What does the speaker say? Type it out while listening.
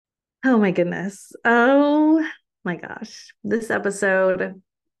Oh my goodness. Oh my gosh. This episode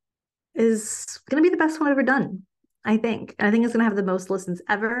is going to be the best one I've ever done, I think. And I think it's going to have the most listens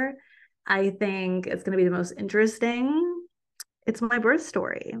ever. I think it's going to be the most interesting. It's my birth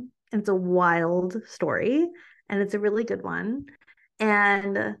story. It's a wild story and it's a really good one.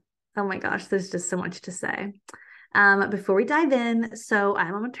 And oh my gosh, there's just so much to say. Before we dive in, so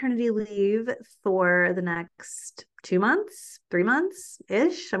I'm on maternity leave for the next 2 months, 3 months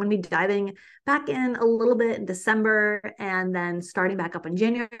ish. I'm going to be diving back in a little bit in December and then starting back up in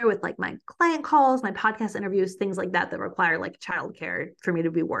January with like my client calls, my podcast interviews, things like that that require like childcare for me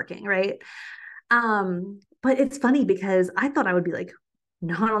to be working, right? But it's funny because I thought I would be like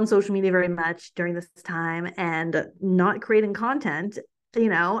not on social media very much during this time and not creating content. I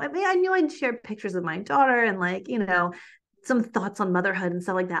mean, I knew I'd share pictures of my daughter and like, some thoughts on motherhood and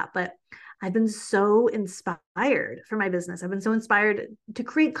stuff like that. But I've been so inspired for my business. I've been so inspired to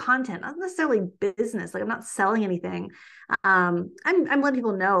create content, not necessarily business. Like I'm not selling anything. I'm letting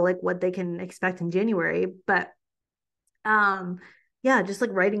people know like what they can expect in January, but um yeah, just like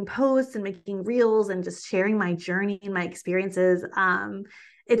writing posts and making reels and just sharing my journey and my experiences.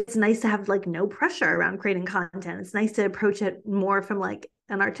 It's nice to have like no pressure around creating content. It's nice to approach it more from like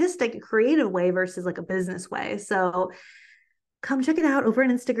an artistic creative way versus like a business way. So come check it out over on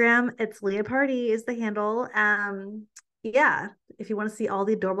Instagram. It's Leah Party is the handle. Yeah, if you want to see all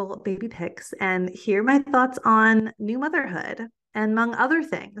the adorable baby pics and hear my thoughts on new motherhood and among other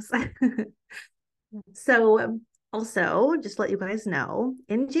things. So, also, just to let you guys know,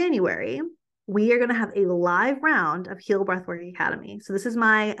 in January, we are going to have a live round of Heal Breathwork Academy. So, this is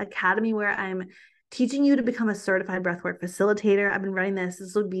my academy where I'm teaching you to become a certified breathwork facilitator. I've been running this.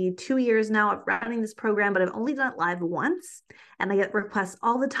 This will be 2 years now of running this program, but I've only done it live once. And I get requests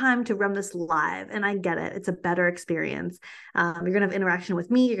all the time to run this live. And I get it. It's a better experience. You're going to have interaction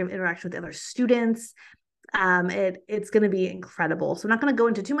with me. You're going to have interaction with the other students. It's going to be incredible. So I'm not going to go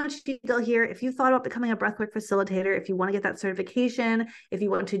into too much detail here. If you thought about becoming a breathwork facilitator, if you want to get that certification, if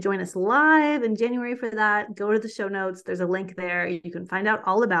you want to join us live in January for that, go to the show notes. There's a link there. You can find out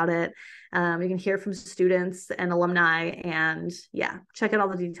all about it. You can hear from students and alumni, and yeah, check out all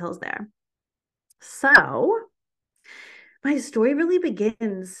the details there. So my story really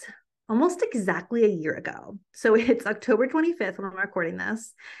begins almost exactly a year ago. So it's October 25th when I'm recording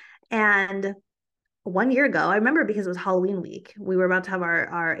this. And 1 year ago, I remember because it was Halloween week. We were about to have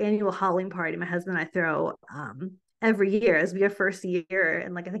our annual Halloween party. My husband and I throw every year. As we our first year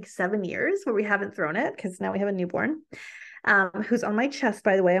in like I think 7 years where we haven't thrown it because now we have a newborn who's on my chest.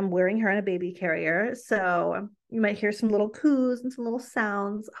 By the way, I'm wearing her in a baby carrier, so you might hear some little coos and some little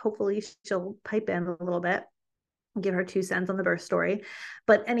sounds. Hopefully, she'll pipe in a little bit, give her 2 cents on the birth story.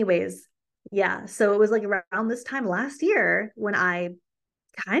 But anyways, yeah. So it was like around this time last year when I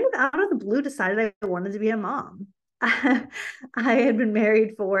kind of out of the blue decided I wanted to be a mom. I had been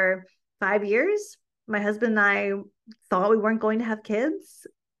married for 5 years. My husband and I thought we weren't going to have kids.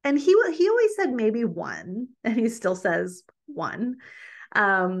 And he always said maybe one, and he still says one.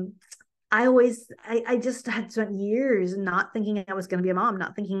 Um, I just had spent years not thinking I was going to be a mom,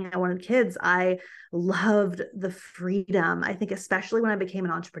 not thinking I wanted kids. I loved the freedom. I think, especially when I became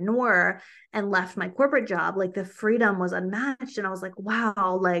an entrepreneur and left my corporate job, like the freedom was unmatched. And I was like,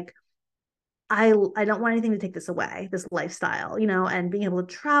 wow, like I don't want anything to take this away, this lifestyle, and being able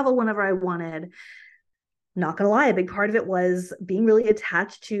to travel whenever I wanted. Not gonna lie, a big part of it was being really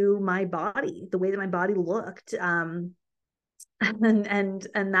attached to my body, the way that my body looked. And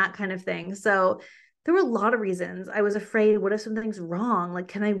that kind of thing. So there were a lot of reasons. I was afraid, what if something's wrong? Like,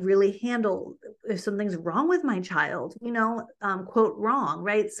 can I really handle if something's wrong with my child? Quote wrong,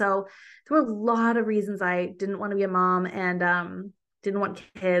 right? So there were a lot of reasons I didn't want to be a mom and didn't want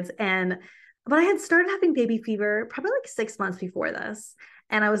kids. But I had started having baby fever probably like 6 months before this,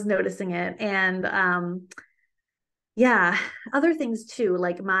 and I was noticing it. And yeah, other things too,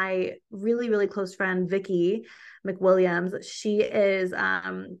 like my really, really close friend, Vicky McWilliams,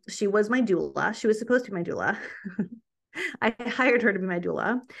 she was my doula. She was supposed to be my doula. I hired her to be my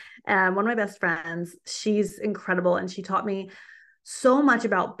doula. One of my best friends, she's incredible. And she taught me so much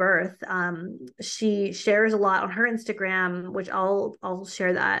about birth. She shares a lot on her Instagram, which I'll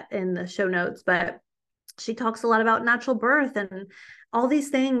share that in the show notes, but she talks a lot about natural birth and all these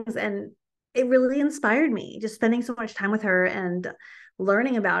things. And it really inspired me just spending so much time with her and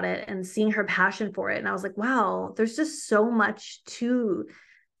learning about it and seeing her passion for it. And I was like, wow, there's just so much to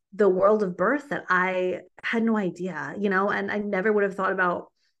the world of birth that I had no idea, and I never would have thought about,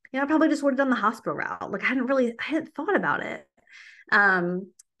 I probably just would have done the hospital route. Like I hadn't thought about it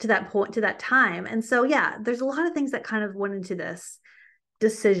to that point, to that time. And so, yeah, there's a lot of things that kind of went into this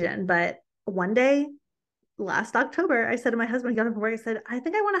decision. But one day last October, I said to my husband, he got up from work, I said, I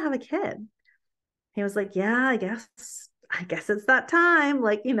think I want to have a kid. He was like, yeah, I guess it's that time.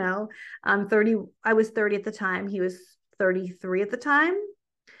 Like, I'm 30, I was 30 at the time. He was 33 at the time.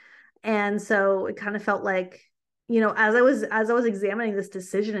 And so it kind of felt like, as I was examining this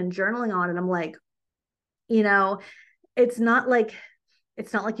decision and journaling on it, I'm like, you know, it's not like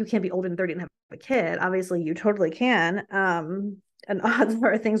you can't be older than 30 and have a kid. Obviously you totally can. And odds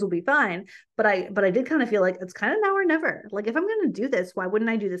are things will be fine. But I did kind of feel like it's kind of now or never. Like if I'm going to do this, why wouldn't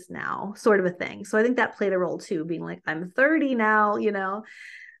I do this now? Sort of a thing. So I think that played a role too, being like, I'm 30 now.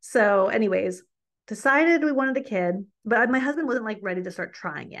 So anyways, decided we wanted a kid, but my husband wasn't like ready to start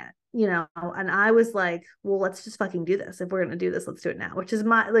trying yet. And I was like, well, let's just fucking do this. If we're going to do this, let's do it now, which is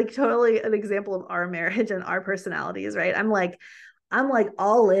my like totally an example of our marriage and our personalities, right? I'm like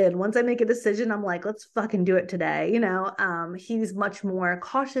all in. Once I make a decision, I'm like, let's fucking do it today. He's much more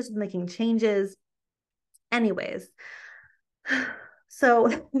cautious with making changes. Anyways, so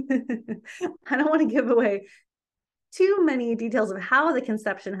I don't want to give away too many details of how the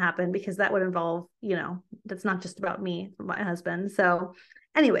conception happened because that would involve, that's not just about me, my husband. So,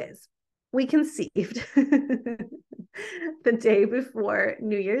 anyways, we conceived the day before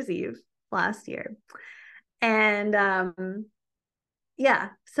New Year's Eve last year. And yeah,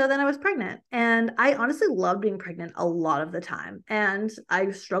 so then I was pregnant, and I honestly loved being pregnant a lot of the time, and I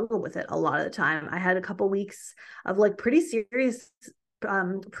struggled with it a lot of the time. I had a couple weeks of like pretty serious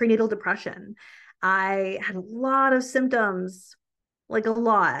prenatal depression. I had a lot of symptoms, like a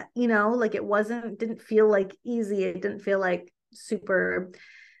lot, like didn't feel like easy. It didn't feel like super,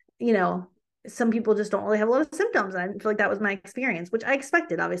 you know, some people just don't really have a lot of symptoms. I didn't feel like that was my experience, which I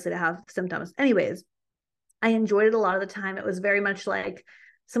expected obviously to have symptoms. Anyways, I enjoyed it a lot of the time. It was very much like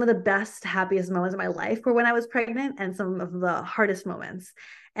some of the best, happiest moments of my life were when I was pregnant, and some of the hardest moments.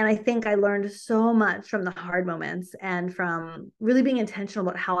 And I think I learned so much from the hard moments and from really being intentional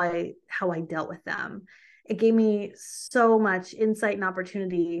about how I dealt with them. It gave me so much insight and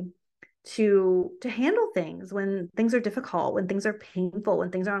opportunity to handle things when things are difficult, when things are painful, when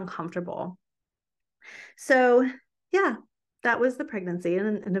things are uncomfortable. So yeah, that was the pregnancy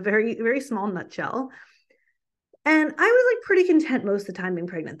in a very, very small nutshell. And I was like pretty content most of the time being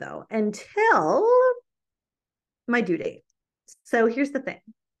pregnant though, until my due date. So here's the thing.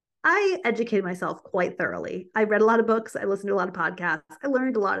 I educated myself quite thoroughly. I read a lot of books. I listened to a lot of podcasts. I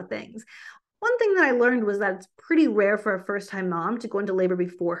learned a lot of things. One thing that I learned was that it's pretty rare for a first-time mom to go into labor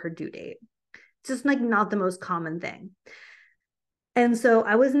before her due date. It's just like not the most common thing. And so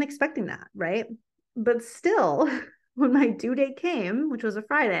I wasn't expecting that, right? But still, when my due date came, which was a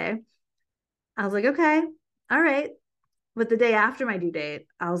Friday, I was like, okay, all right. But the day after my due date,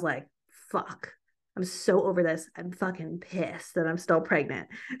 I was like, fuck, I'm so over this. I'm fucking pissed that I'm still pregnant.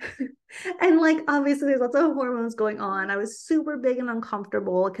 And like, obviously, there's lots of hormones going on. I was super big and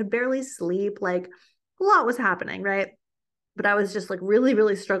uncomfortable. I could barely sleep. Like, a lot was happening, right? But I was just like really,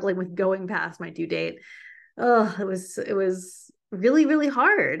 really struggling with going past my due date. Oh, it was really, really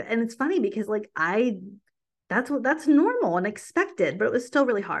hard. And it's funny because like that's normal and expected, but it was still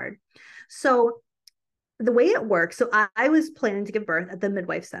really hard. So the way it works, so I was planning to give birth at the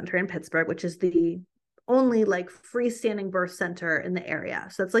Midwife Center in Pittsburgh, which is the only like freestanding birth center in the area.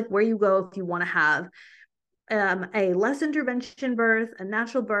 So it's like where you go if you want to have a less intervention birth, a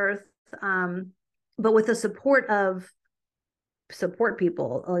natural birth, but with the support of support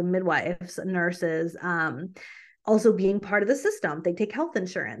people, like midwives, nurses, also being part of the system. They take health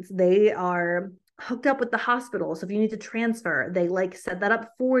insurance. They are hooked up with the hospital. So if you need to transfer, they like set that up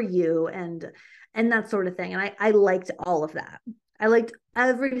for you and that sort of thing. And I liked all of that. I liked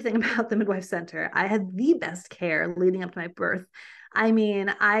everything about the midwife center. I had the best care leading up to my birth. I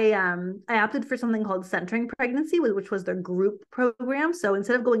mean, I opted for something called Centering Pregnancy, which was their group program. So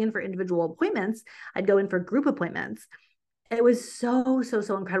instead of going in for individual appointments, I'd go in for group appointments. It was so, so,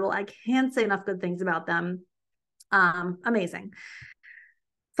 so incredible. I can't say enough good things about them. Amazing.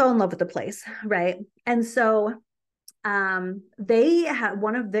 Fell in love with the place, right? And so they have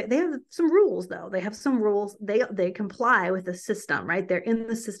they have some rules though. They have some rules. They comply with the system, right? They're in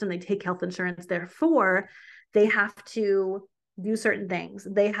the system. They take health insurance. Therefore, they have to do certain things.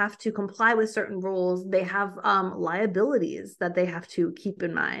 They have to comply with certain rules. They have liabilities that they have to keep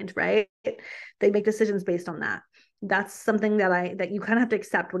in mind, right? They make decisions based on that. That's something that you kind of have to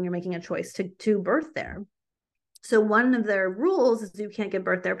accept when you're making a choice to birth there. So one of their rules is you can't give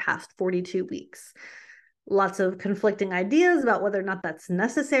birth there past 42 weeks. Lots of conflicting ideas about whether or not that's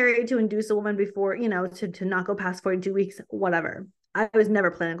necessary to induce a woman before, to not go past 42 weeks, whatever. I was never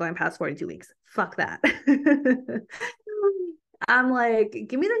planning on going past 42 weeks. Fuck that. I'm like,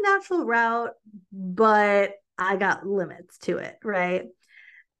 give me the natural route, but I got limits to it, right?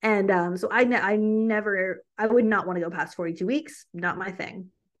 And so I never, I would not want to go past 42 weeks. Not my thing.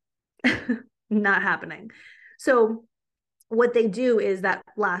 Not happening. So what they do is that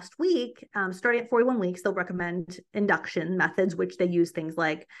last week, starting at 41 weeks, they'll recommend induction methods, which they use things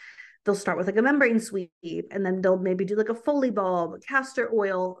like they'll start with like a membrane sweep, and then they'll maybe do like a Foley bulb, castor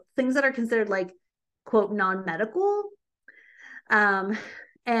oil, things that are considered like quote non-medical, um,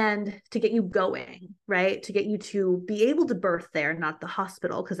 and to get you going, right? To get you to be able to birth there, not the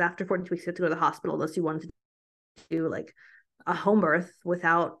hospital, because after 42 weeks, you have to go to the hospital unless you wanted to do like a home birth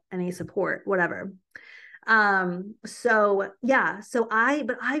without any support, whatever. So yeah, so I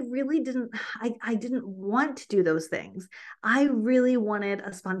really didn't, I didn't want to do those things. I really wanted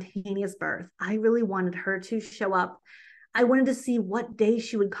a spontaneous birth. I really wanted her to show up. I wanted to see what day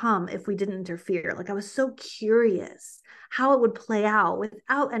she would come if we didn't interfere. Like I was so curious how it would play out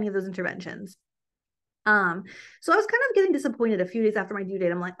without any of those interventions. Um, so I was kind of getting disappointed a few days after my due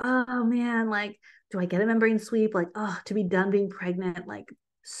date. I'm like, oh man, like, do I get a membrane sweep? Like, oh, to be done being pregnant, like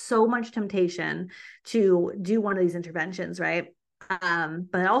so much temptation to do one of these interventions, right?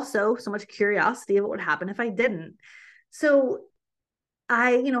 But also so much curiosity of what would happen if I didn't. So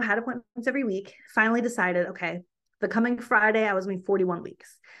I, had appointments every week, finally decided, okay, the coming Friday, I was going 41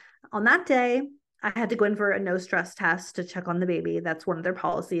 weeks. On that day, I had to go in for a no stress test to check on the baby. That's one of their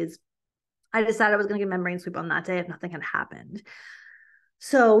policies. I decided I was going to get membrane sweep on that day if nothing had happened.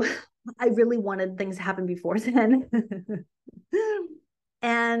 So I really wanted things to happen before then.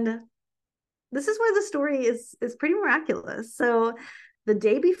 And this is where the story is pretty miraculous. So the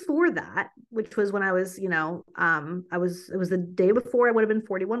day before that, which was when I was, it was the day before I would have been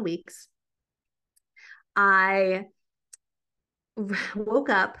 41 weeks. I woke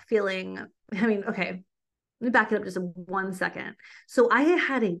up feeling, okay, let me back it up just 1 second. So I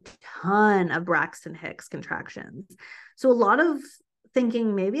had a ton of Braxton Hicks contractions. So a lot of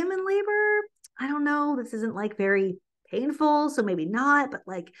thinking maybe I'm in labor. I don't know. This isn't like very painful, so maybe not, but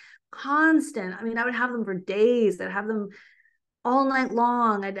like constant. I would have them for days. I'd have them all night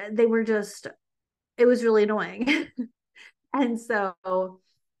long. They were just, it was really annoying. And so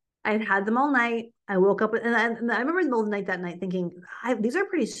I had them all night. I woke up and I remember in the middle of the night that night thinking, these are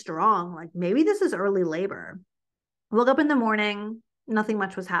pretty strong. Like maybe this is early labor. Woke up in the morning, nothing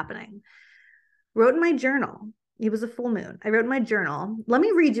much was happening. Wrote in my journal. It was a full moon. I wrote in my journal. Let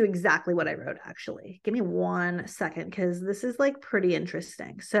me read you exactly what I wrote, actually. Give me 1 second because this is like pretty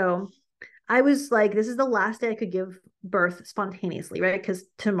interesting. So I was like, this is the last day I could give birth spontaneously, right? Because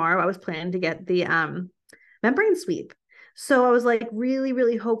tomorrow I was planning to get the membrane sweep. So I was like really,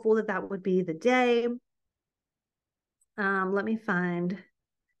 really hopeful that that would be the day. Let me find,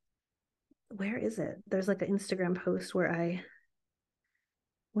 where is it? There's like an Instagram post where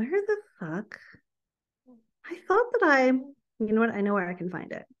the fuck? I thought that you know what? I know where I can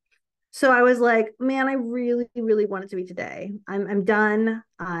find it. So I was like, man, I really, really want it to be today. I'm done.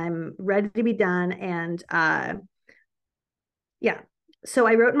 I'm ready to be done. And yeah. So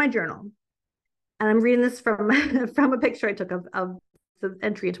I wrote in my journal, and I'm reading this from from a picture I took of the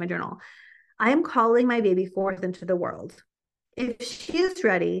entry into my journal. I am calling my baby forth into the world. If she is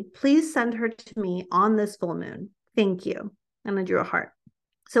ready, please send her to me on this full moon. Thank you. And I drew a heart.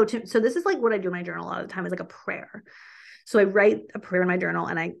 So this is like what I do in my journal a lot of the time is like a prayer. So I write a prayer in my journal,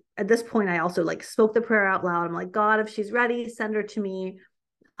 and at this point I also like spoke the prayer out loud. I'm like, God, if she's ready, send her to me.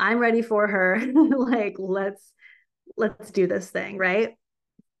 I'm ready for her. Like let's do this thing, right?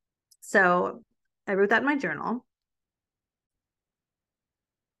 So I wrote that in my journal,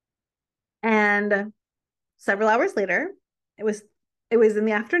 and several hours later, it was it was in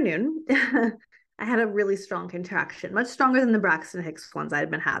the afternoon. I had a really strong contraction, much stronger than the Braxton Hicks ones I had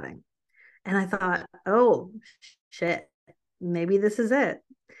been having. And I thought, oh shit, maybe this is it.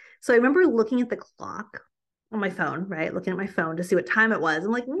 So I remember looking at the clock on my phone, right? Looking at my phone to see what time it was.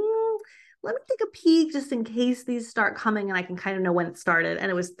 I'm like, let me take a peek just in case these start coming and I can kind of know when it started.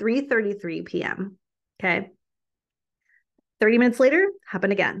 And it was 3:33 p.m. Okay. 30 minutes later,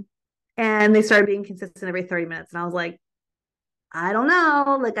 happened again. And they started being consistent every 30 minutes. And I was like, I don't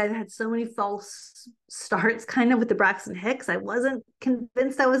know. Like I had so many false starts kind of with the Braxton Hicks. I wasn't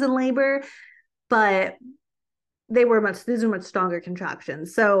convinced I was in labor, but these were much stronger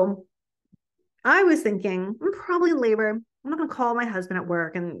contractions. So I was thinking, I'm probably in labor. I'm not going to call my husband at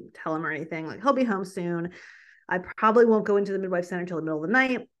work and tell him or anything. Like he'll be home soon. I probably won't go into the midwife center until the middle of the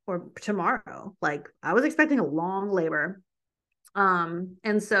night or tomorrow. Like I was expecting a long labor.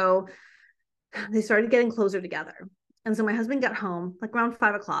 And so they started getting closer together. And so my husband got home like around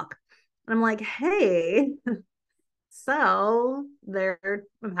 5 o'clock. And I'm like, hey, So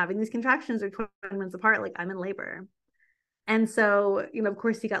I'm having these contractions, they're 20 minutes apart, like I'm in labor. And so, of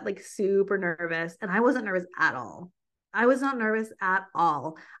course, he got like super nervous, and I wasn't nervous at all. I was not nervous at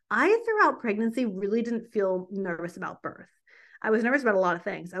all. I, throughout pregnancy, really didn't feel nervous about birth. I was nervous about a lot of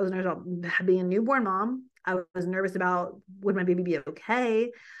things. I was nervous about being a newborn mom. I was nervous about would my baby be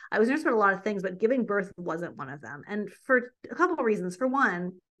okay. I was nervous about a lot of things, but giving birth wasn't one of them. And for a couple of reasons. For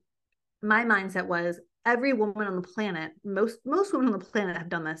one, my mindset was every woman on the planet, most women on the planet have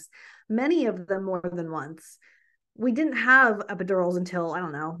done this, many of them more than once. We didn't have epidurals until, I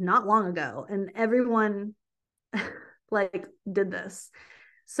don't know, not long ago, and everyone like did this.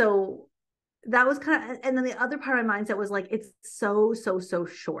 So that was kind of, and then the other part of my mindset was like, it's so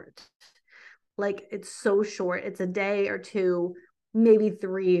short. Like it's so short. It's a day or two, maybe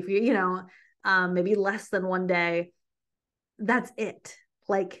three, if maybe less than one day. That's it.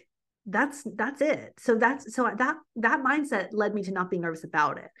 Like that's it. So that mindset led me to not being nervous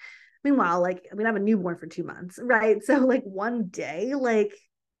about it. Meanwhile, like, I have a newborn for 2 months, right? So like one day, like,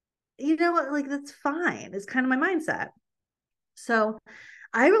 like that's fine. It's kind of my mindset. So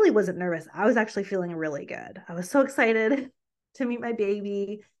I really wasn't nervous. I was actually feeling really good. I was so excited to meet my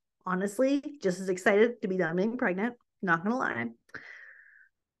baby. Honestly, just as excited to be done being pregnant, not gonna lie.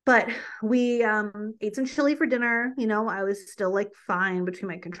 But we ate some chili for dinner. I was still like fine between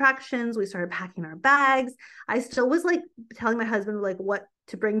my contractions. We started packing our bags. I still was like telling my husband like what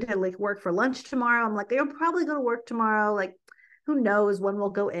to bring to like work for lunch tomorrow. I'm like, I'll probably go to work tomorrow. Like, who knows when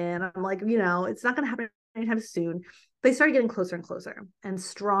we'll go in. I'm like, it's not gonna happen anytime soon. They started getting closer and closer and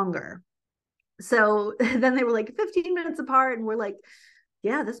stronger. So then they were like 15 minutes apart, and we're like,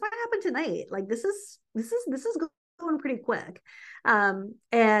 yeah, this might happen tonight. Like this is going pretty quick.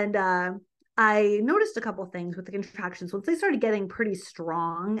 And I noticed a couple things with the contractions once they started getting pretty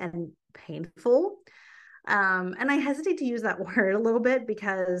strong and painful. And I hesitate to use that word a little bit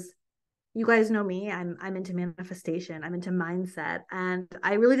because you guys know me. I'm into manifestation. I'm into mindset, and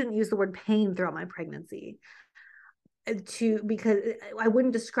I really didn't use the word pain throughout my pregnancy because I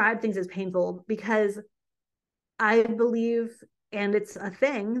wouldn't describe things as painful because I believe, and it's a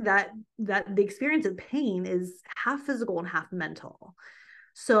thing that the experience of pain is half physical and half mental.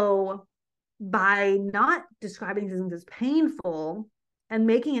 So by not describing things as painful and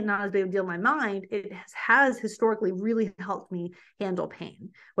making it not as big a deal in my mind, it has historically really helped me handle pain,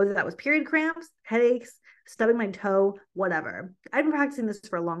 whether that was period cramps, headaches, stubbing my toe, whatever. I've been practicing this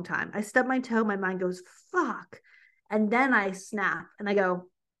for a long time. I stub my toe, my mind goes, fuck. And then I snap and I go,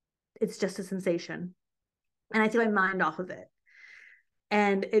 it's just a sensation. And I take my mind off of it.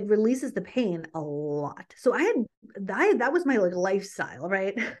 And it releases the pain a lot. So that was my like lifestyle,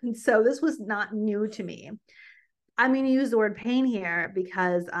 right? And so this was not new to me. I'm going to use the word pain here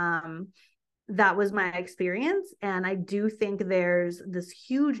because that was my experience. And I do think there's this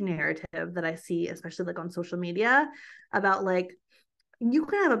huge narrative that I see, especially like on social media, about like, you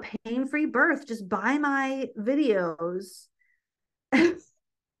can have a pain-free birth. Just buy my videos.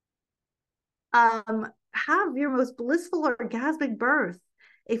 Have your most blissful orgasmic birth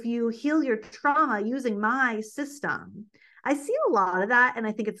if you heal your trauma using my system. I see a lot of that, and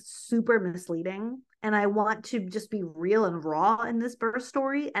I think it's super misleading. And I want to just be real and raw in this birth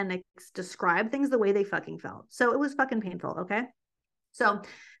story and describe things the way they fucking felt. So it was fucking painful. Okay. So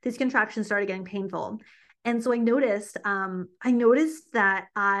these contractions started getting painful. And so I noticed that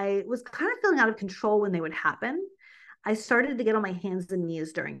I was kind of feeling out of control when they would happen. I started to get on my hands and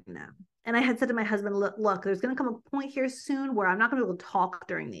knees during them. And I had said to my husband, look, there's going to come a point here soon where I'm not going to be able to talk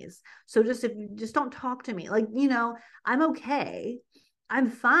during these. So just don't talk to me. Like, I'm okay. I'm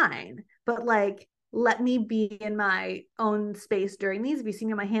fine. But like, let me be in my own space during these. If you see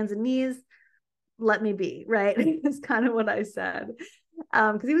me on my hands and knees, let me be, right? It's kind of what I said.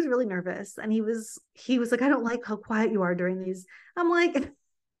 Because he was really nervous and he was like, I don't like how quiet you are during these. I'm like,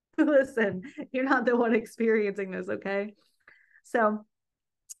 listen, you're not the one experiencing this, okay? So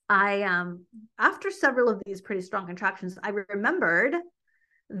I after several of these pretty strong contractions, I remembered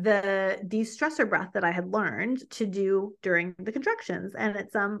the de-stressor breath that I had learned to do during the contractions. And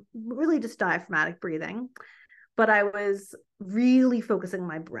it's really just diaphragmatic breathing. But I was really focusing on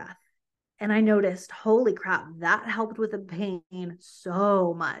my breath. And I noticed, holy crap, that helped with the pain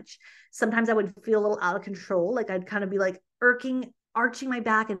so much. Sometimes I would feel a little out of control. Like I'd kind of be like arching my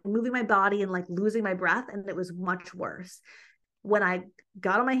back and moving my body and like losing my breath. And it was much worse. When I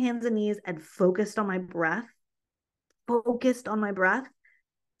got on my hands and knees and focused on my breath,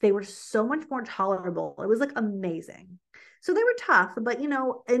 they were so much more tolerable. It was like amazing. So they were tough, but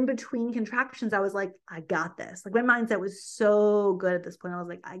in between contractions, I was like, I got this. Like my mindset was so good at this point. I was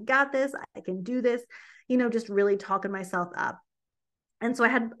like, I got this. I can do this. just really talking myself up. And so I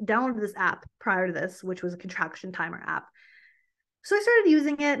had downloaded this app prior to this, which was a contraction timer app. So I started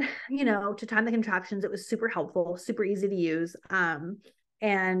using it, to time the contractions. It was super helpful, super easy to use.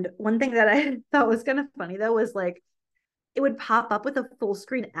 And one thing that I thought was kind of funny though was like it would pop up with a full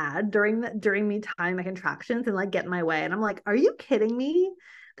screen ad during me timing my contractions and like get in my way. And I'm like, are you kidding me?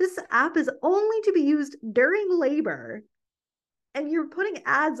 This app is only to be used during labor. And you're putting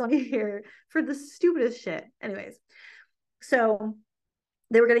ads on here for the stupidest shit. Anyways, so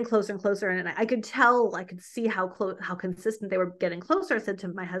they were getting closer and closer, and I could see how consistent they were getting closer. I said to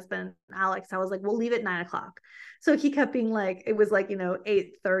my husband Alex, I was like, we'll leave at 9:00. So he kept being like, it was like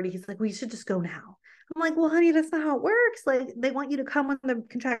 8:30. He's like, we should just go now. I'm like, well honey, that's not how it works. Like they want you to come when the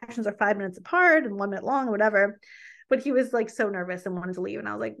contractions are 5 minutes apart and 1 minute long or whatever. But he was like so nervous and wanted to leave, and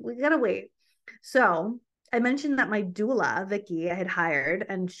I was like, we gotta wait. So I mentioned that my doula Vicky I had hired,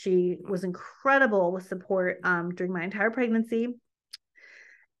 and she was incredible with support during my entire pregnancy,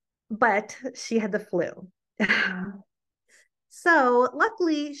 but she had the flu. So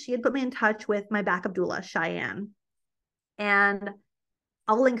luckily she had put me in touch with my backup doula, Cheyenne. And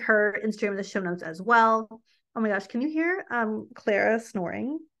I'll link her Instagram in the show notes as well. Oh my gosh, can you hear Clara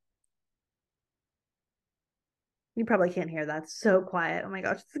snoring? You probably can't hear that. It's so quiet. Oh my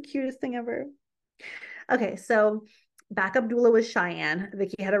gosh, it's the cutest thing ever. Okay, so backup doula was Cheyenne.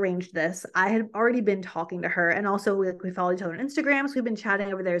 Vicky had arranged this. I had already been talking to her, and also we followed each other on Instagram, so we've been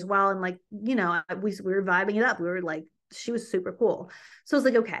chatting over there as well. And like, we were vibing it up. We were like, she was super cool. So I was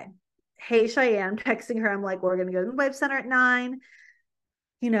like, okay, hey Cheyenne, texting her. I'm like, we're gonna go to the midwife center at 9.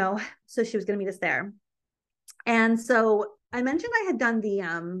 So she was gonna meet us there. And so I mentioned I had done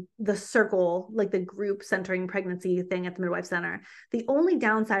the circle, like the group centering pregnancy thing at the midwife center. The only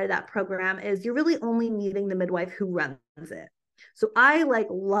downside of that program is you're really only meeting the midwife who runs it. So I like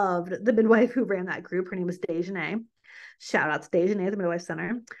loved the midwife who ran that group. Her name was Dejanay. Shout out to Dejanay at the midwife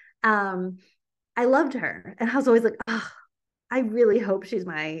center. I loved her, and I was always like, oh, I really hope she's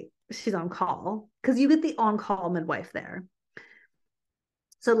on call, because you get the on-call midwife there.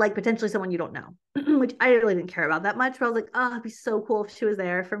 So like potentially someone you don't know, which I really didn't care about that much. But I was like, oh, it'd be so cool if she was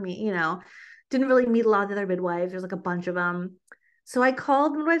there for me, Didn't really meet a lot of the other midwives. There's like a bunch of them. So I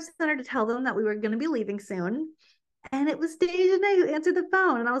called the midwife center to tell them that we were going to be leaving soon. And it was Dejanay who answered the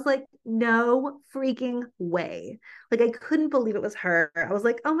phone. And I was like, no freaking way. Like I couldn't believe it was her. I was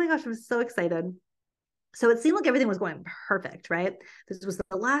like, oh my gosh, I'm so excited. So it seemed like everything was going perfect, right? This was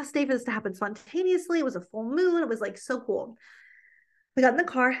the last day for this to happen spontaneously. It was a full moon. It was like so cool. We got in the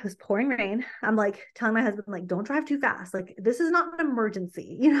car, it was pouring rain. I'm like telling my husband, like, don't drive too fast. Like, this is not an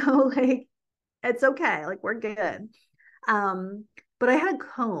emergency, like it's okay. Like, we're good. But I had a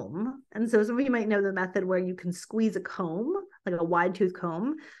comb. And so some of you might know the method where you can squeeze a comb, like a wide tooth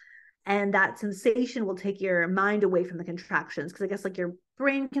comb. And that sensation will take your mind away from the contractions. Cause I guess like your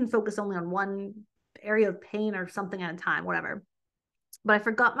brain can focus only on one area of pain or something at a time, whatever. But I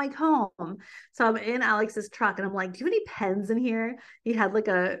forgot my comb. So I'm in Alex's truck and I'm like, do you have any pens in here? He had like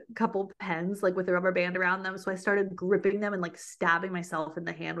a couple pens, like with a rubber band around them. So I started gripping them and like stabbing myself in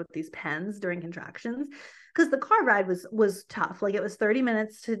the hand with these pens during contractions. Because the car ride was tough. Like it was 30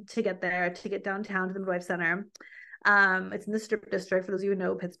 minutes to get there, to get downtown to the midwife center. It's in the Strip District, for those of you who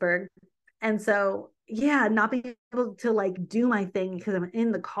know Pittsburgh. And so yeah, not being able to like do my thing because I'm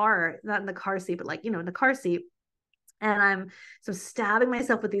in the car, not in the car seat, but like, in the car seat. And I'm so stabbing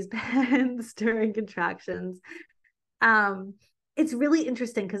myself with these pens during contractions. It's really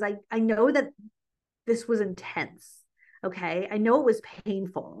interesting because I know that this was intense. Okay. I know it was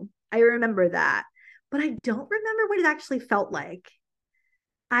painful. I remember that, but I don't remember what it actually felt like.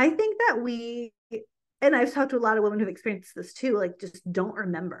 I think that and I've talked to a lot of women who've experienced this too, like just don't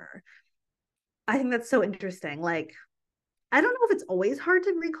remember. I think that's so interesting. Like, I don't know if it's always hard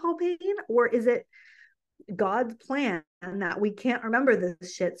to recall pain, or is it God's plan that we can't remember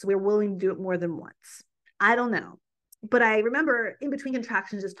this shit, so we're willing to do it more than once. I don't know. But I remember in between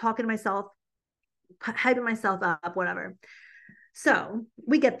contractions just talking to myself, hyping myself up, whatever. So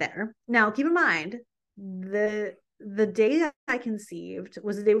we get there. Now, keep in mind, the day that I conceived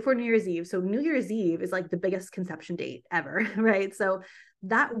was the day before New Year's Eve. So New Year's Eve is like the biggest conception date ever, right? So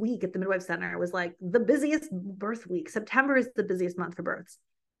that week at the midwife center was like the busiest birth week. September is the busiest month for births.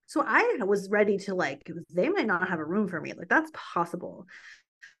 So I was ready to like, they might not have a room for me. Like that's possible.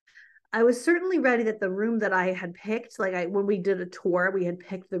 I was certainly ready that the room that I had picked, like when we did a tour, we had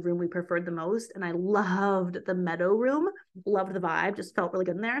picked the room we preferred the most. And I loved the meadow room, loved the vibe, just felt really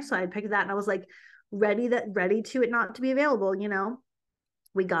good in there. So I picked that and I was like ready to it not to be available,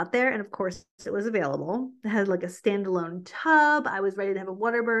 We got there and of course it was available. It had like a standalone tub. I was ready to have a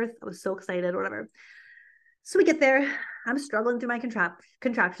water birth. I was so excited, whatever. So we get there. I'm struggling through my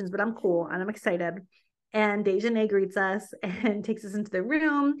contractions, but I'm cool and I'm excited. And Dejanay greets us and takes us into the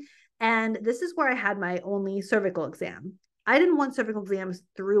room. And this is where I had my only cervical exam. I didn't want cervical exams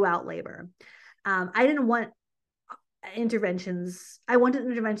throughout labor. I didn't want interventions. I wanted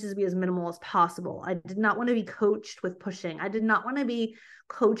interventions to be as minimal as possible. I did not want to be coached with pushing. I did not want to be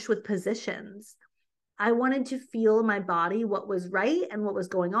coached with positions. I wanted to feel my body, what was right and what was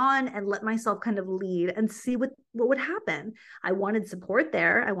going on, and let myself kind of lead and see what would happen. I wanted support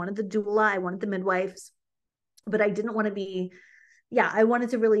there. I wanted the doula. I wanted the midwives, but I didn't want to be, I wanted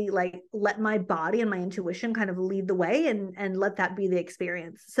to really like let my body and my intuition kind of lead the way and let that be the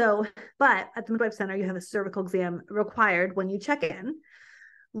experience. So, but at the midwife center, you have a cervical exam required when you check in,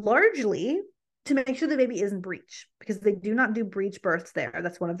 largely to make sure the baby isn't breech, because they do not do breech births there.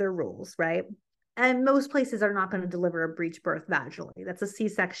 That's one of their rules, right? And most places are not going to deliver a breech birth vaginally. That's a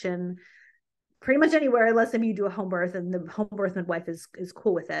C-section pretty much anywhere, unless if you do a home birth and the home birth midwife is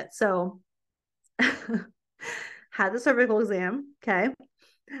cool with it. So had the cervical exam. Okay.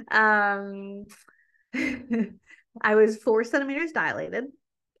 I was 4 centimeters dilated,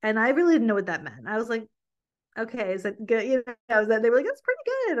 and I really didn't know what that meant. I was like, okay, is that good? You know, they were like, that's pretty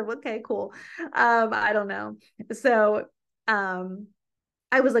good. I'm okay, cool. I don't know. So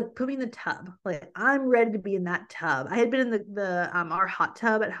I was like, put me in the tub. Like, I'm ready to be in that tub. I had been in the our hot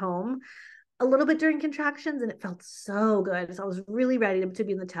tub at home a little bit during contractions, and it felt so good. So I was really ready to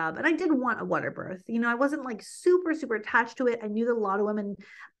be in the tub. And I did want a water birth. You know, I wasn't like super, super attached to it. I knew that a lot of women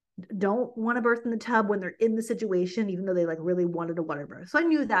don't want to birth in the tub when they're in the situation, even though they like really wanted a water birth. So I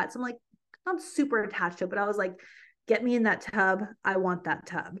knew that. So I'm like, not super attached to it, but I was like, get me in that tub. I want that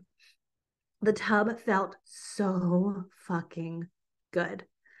tub. The tub felt so fucking good.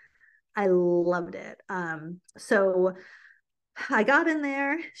 I loved it. So I got in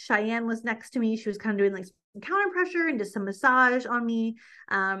there. Cheyenne was next to me. She was kind of doing like some counter pressure and just some massage on me.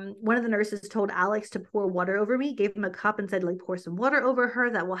 One of the nurses told Alex to pour water over me, gave him a cup and said, like, pour some water over her.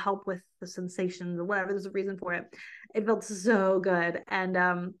 That will help with the sensations or whatever. There's a reason for it. It felt so good. And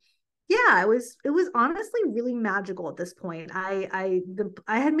it was honestly really magical at this point. I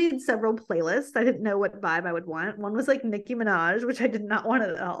had made several playlists. I didn't know what vibe I would want. One was like Nicki Minaj, which I did not want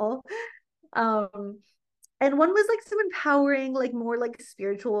at all. And one was like some empowering, like more like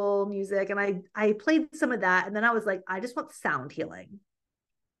spiritual music. And I played some of that. And then I was like, I just want sound healing.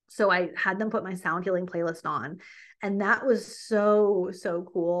 So I had them put my sound healing playlist on. And that was so, so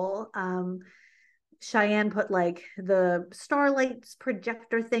cool. Cheyenne put like the Starlights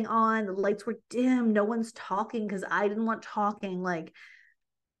projector thing on. The lights were dim. No one's talking because I didn't want talking. Like,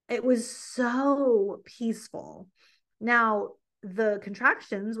 it was so peaceful. Now, the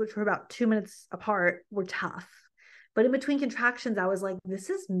contractions, which were about 2 minutes apart, were tough. But in between contractions, I was like, this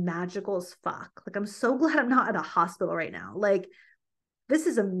is magical as fuck. Like, I'm so glad I'm not at a hospital right now. Like, this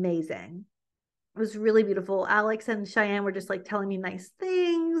is amazing. It was really beautiful. Alex and Cheyenne were just like telling me nice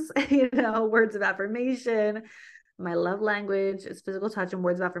things, words of affirmation. My love language is physical touch and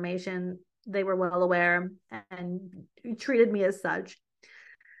words of affirmation. They were well aware and treated me as such.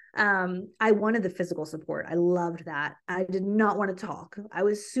 I wanted the physical support. I loved that. I did not want to talk. I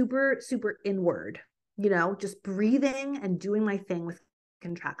was super, super inward, just breathing and doing my thing with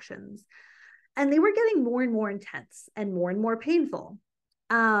contractions. And they were getting more and more intense and more painful.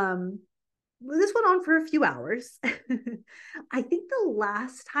 This went on for a few hours. I think the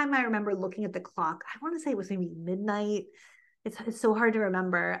last time I remember looking at the clock, I want to say it was maybe midnight. It's so hard to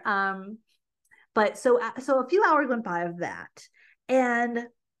remember. But so a few hours went by of that. And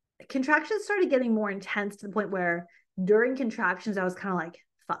contractions started getting more intense to the point where during contractions, I was kind of like,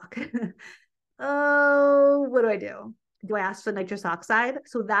 fuck. Oh, what do I do? Do I ask for nitrous oxide?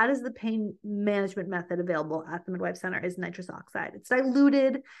 So that is the pain management method available at the midwife center, is nitrous oxide. It's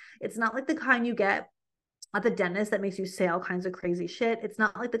diluted. It's not like the kind you get at the dentist that makes you say all kinds of crazy shit. It's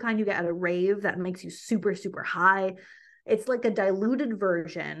not like the kind you get at a rave that makes you super, super high. It's like a diluted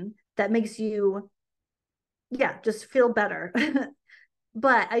version that makes you, just feel better.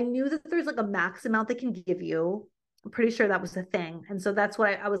 But I knew that there's like a max amount they can give you. I'm pretty sure that was the thing. And so that's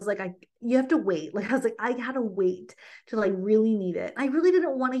why I was like, you have to wait. Like, I was like, I had to wait till I really need it. I really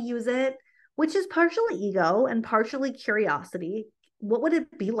didn't want to use it, which is partially ego and partially curiosity. What would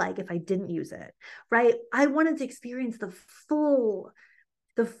it be like if I didn't use it? Right. I wanted to experience the full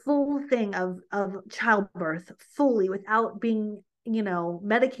thing of childbirth fully without being,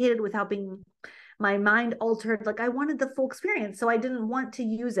 medicated, without being my mind altered. Like, I wanted the full experience. So I didn't want to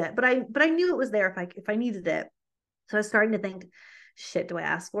use it, but I knew it was there if I needed it. So I was starting to think, shit, do I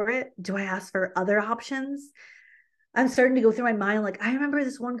ask for it? Do I ask for other options? I'm starting to go through my mind. Like, I remember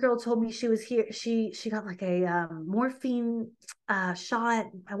this one girl told me she was here. She got like a morphine shot.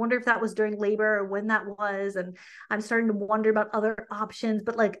 I wonder if that was during labor or when that was. And I'm starting to wonder about other options.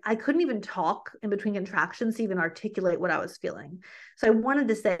 But like, I couldn't even talk in between contractions to even articulate what I was feeling. So I wanted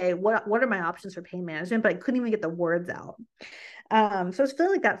to say, what are my options for pain management? But I couldn't even get the words out. So I was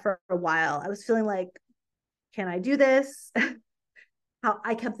feeling like that for a while. I was feeling like, can I do this? How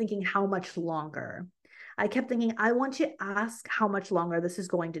I kept thinking, how much longer? I kept thinking, I want to ask how much longer this is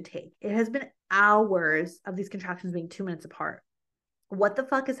going to take. It has been hours of these contractions being 2 minutes apart. What the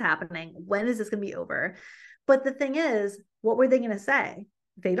fuck is happening? When is this going to be over? But the thing is, what were they going to say?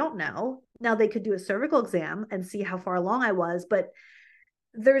 They don't know. Now they could do a cervical exam and see how far along I was, but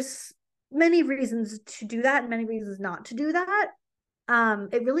there's many reasons to do that and many reasons not to do that.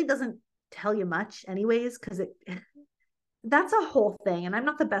 It really doesn't tell you much anyways, because it that's a whole thing. And I'm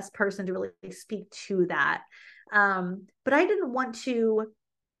not the best person to really speak to that. But I didn't want to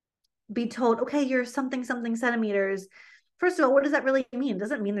be told, okay, you're something, something centimeters. First of all, what does that really mean? It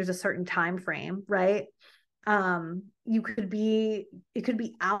doesn't mean there's a certain time frame, right? You could be, it could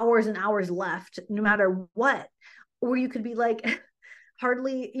be hours and hours left, no matter what. Or you could be like,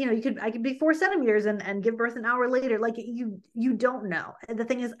 hardly, I could be 4 centimeters and give birth an hour later. Like you don't know. And the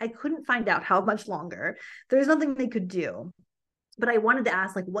thing is, I couldn't find out how much longer. There's nothing they could do. But I wanted to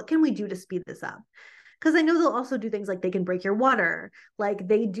ask, like, what can we do to speed this up? Because I know they'll also do things like they can break your water, like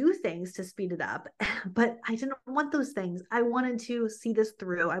they do things to speed it up. But I didn't want those things. I wanted to see this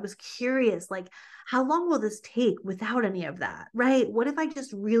through. I was curious, like, how long will this take without any of that? Right? What if I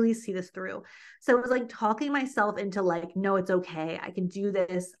just really see this through? So it was like talking myself into like, no, it's okay. I can do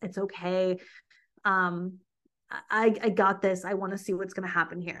this. It's okay. Um, I got this. I want to see what's going to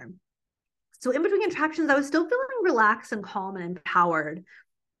happen here. So in between contractions, I was still feeling relaxed and calm and empowered.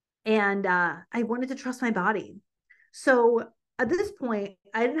 And I wanted to trust my body. So at this point,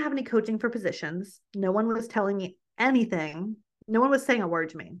 I didn't have any coaching for positions. No one was telling me anything. No one was saying a word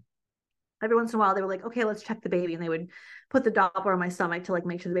to me. Every once in a while, they were like, okay, let's check the baby. And they would put the Doppler on my stomach to like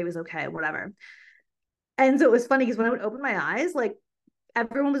make sure the baby was okay, whatever. And so it was funny because when I would open my eyes, like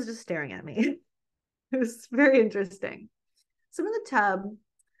everyone was just staring at me. It was very interesting. So I'm in the tub.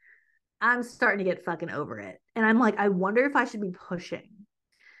 I'm starting to get fucking over it. And I'm like, I wonder if I should be pushing.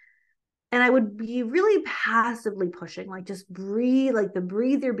 And I would be really passively pushing, like just breathe, like the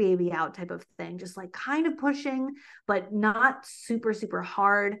breathe your baby out type of thing, just like kind of pushing, but not super, super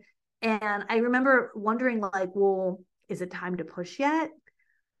hard. And I remember wondering, like, well, is it time to push yet?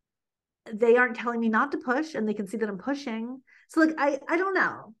 They aren't telling me not to push and they can see that I'm pushing. So like I don't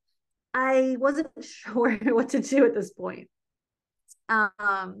know. I wasn't sure what to do at this point.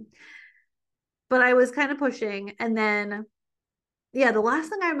 Um, but I was kind of pushing. And then yeah, the last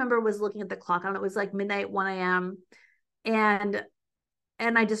thing I remember was looking at the clock and it was like midnight, 1 a.m. And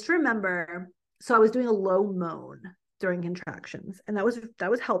I just remember, so I was doing a low moan during contractions, and that was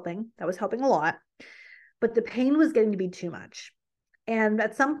helping. That was helping a lot. But the pain was getting to be too much. And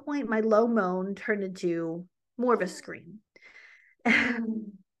at some point, my low moan turned into more of a scream.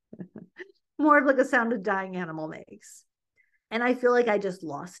 More of like a sound a dying animal makes. And I feel like I just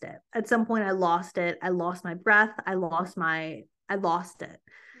lost it. At some point, I lost it. I lost my breath. I lost it.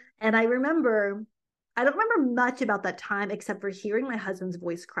 And I don't remember much about that time except for hearing my husband's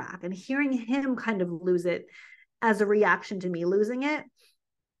voice crack and hearing him kind of lose it as a reaction to me losing it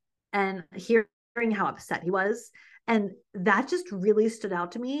and hearing how upset he was. And that just really stood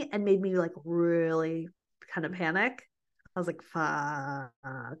out to me and made me like really kind of panic. I was like,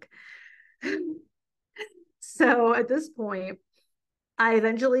 fuck. So at this point, I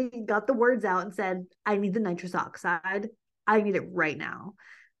eventually got the words out and said, I need the nitrous oxide. I need it right now.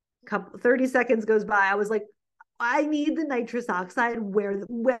 30 seconds goes by. I was like, I need the nitrous oxide where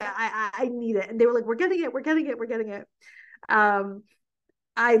I need it. And they were like, we're getting it, we're getting it, we're getting it.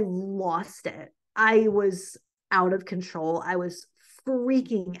 I lost it. I was out of control. I was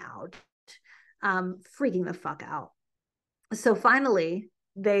freaking out, freaking the fuck out. So finally,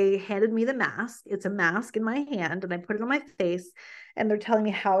 they handed me the mask. It's a mask in my hand, and I put it on my face. And they're telling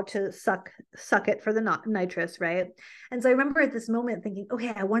me how to suck it for the nitrous, right? And so I remember at this moment thinking,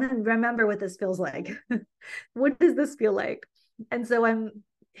 okay, I want to remember what this feels like. What does this feel like? And so I'm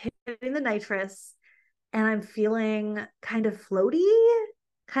hitting the nitrous, and I'm feeling kind of floaty,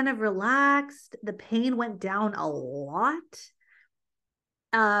 kind of relaxed. The pain went down a lot.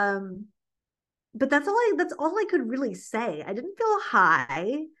 But that's all I could really say. I didn't feel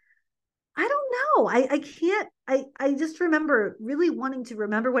high. I don't know. I can't I just remember really wanting to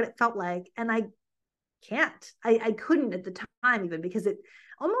remember what it felt like. And can't. I couldn't at the time, even, because it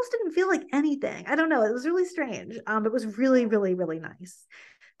almost didn't feel like anything. I don't know. It was really strange. It was really, really, really nice.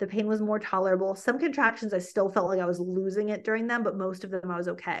 The pain was more tolerable. Some contractions, I still felt like I was losing it during them, but most of them I was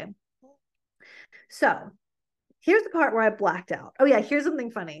okay. So here's the part where I blacked out. Oh yeah, here's something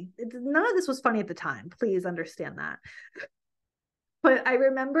funny. None of this was funny at the time. Please understand that. But I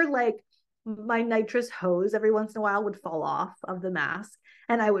remember like my nitrous hose every once in a while would fall off of the mask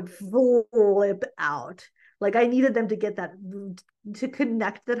and I would flip out. Like I needed them to get that, to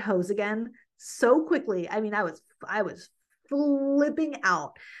connect that hose again so quickly. I mean, I was flipping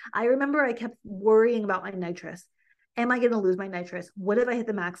out. I remember I kept worrying about my nitrous. Am I going to lose my nitrous? What if I hit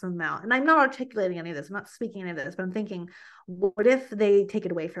the maximum amount? And I'm not articulating any of this. I'm not speaking any of this, but I'm thinking, what if they take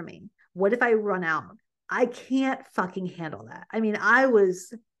it away from me? What if I run out? I can't fucking handle that. I mean, I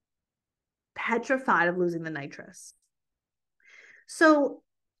was petrified of losing the nitrous. So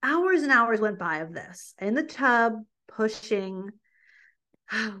hours and hours went by of this in the tub, pushing.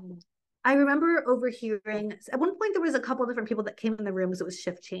 I remember overhearing, at one point there was a couple of different people that came in the room because it was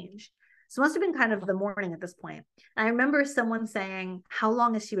shift change. So it must have been kind of the morning at this point. And I remember someone saying, how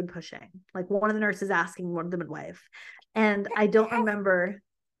long has she been pushing? Like one of the nurses asking one of the midwife. And I don't remember.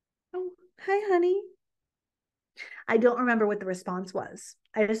 Oh, hi, honey. I don't remember what the response was.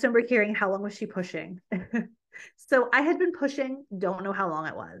 I just remember hearing, how long was she pushing? So I had been pushing, don't know how long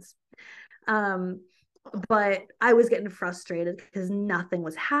it was. But I was getting frustrated because nothing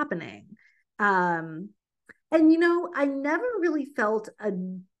was happening. And I never really felt a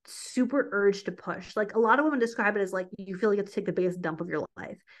super urge to push. Like a lot of women describe it as like you feel like you have to take the biggest dump of your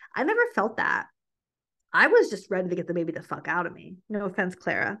life. I never felt that. I was just ready to get the baby the fuck out of me. No offense,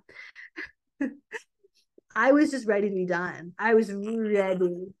 Clara. I was just ready to be done. I was ready.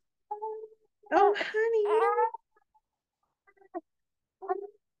 Oh, honey.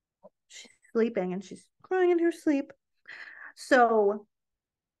 She's sleeping and she's crying in her sleep. So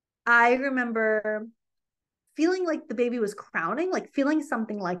I remember feeling like the baby was crowning, like feeling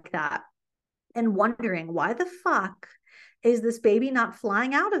something like that, and wondering why the fuck is this baby not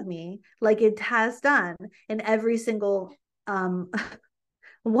flying out of me like it has done in every single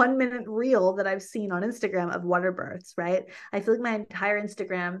 1 minute reel that I've seen on Instagram of water births, right? I feel like my entire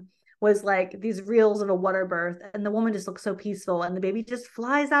Instagram was like these reels of a water birth, and the woman just looks so peaceful, and the baby just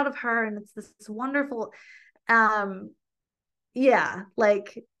flies out of her, and it's this wonderful, yeah,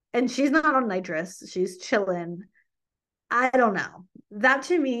 like, and she's not on nitrous, she's chilling. I don't know. That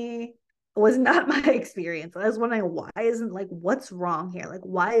to me was not my experience. I was wondering, why isn't, like, what's wrong here? Like,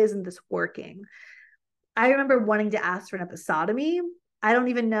 why isn't this working? I remember wanting to ask for an episiotomy. I don't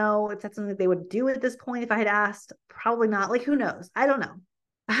even know if that's something that they would do at this point. If I had asked, probably not. Like, who knows? I don't know.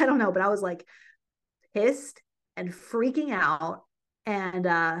 I don't know. But I was like pissed and freaking out, and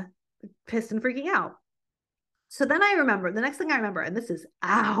pissed and freaking out. So then I remember, the next thing I remember, and this is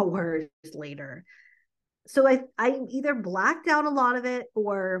hours later. So I either blacked out a lot of it,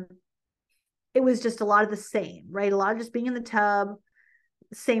 or it was just a lot of the same, right? A lot of just being in the tub,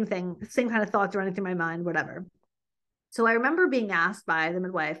 same thing, same kind of thoughts running through my mind, whatever. So I remember being asked by the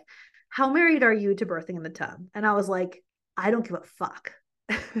midwife, how married are you to birthing in the tub? And I was like, I don't give a fuck.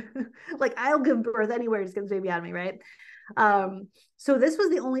 Like, I'll give birth anywhere, just get this baby out of me, right? So this was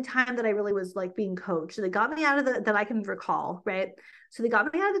the only time that I really was like being coached. So they got me out of that I can recall, right? So they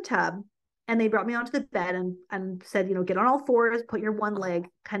got me out of the tub and they brought me onto the bed and said, get on all fours, put your one leg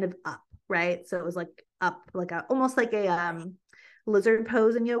kind of up, right? So it was like up, like almost like a lizard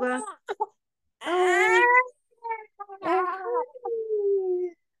pose in yoga.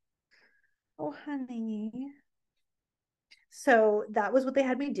 Oh, honey. So that was what they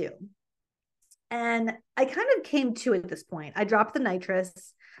had me do. And I kind of came to at this point. I dropped the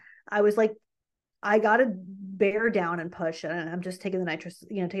nitrous. I was like, I got to bear down and push. And I'm just taking the nitrous,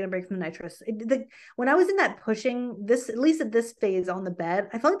 taking a break from the nitrous. When I was in that pushing, at least at this phase on the bed,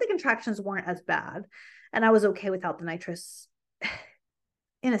 I felt like the contractions weren't as bad. And I was okay without the nitrous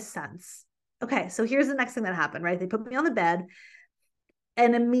in a sense. Okay, so here's the next thing that happened, right? They put me on the bed,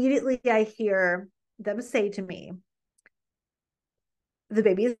 and immediately I hear them say to me, the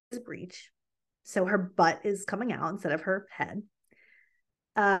baby is breech. So her butt is coming out instead of her head.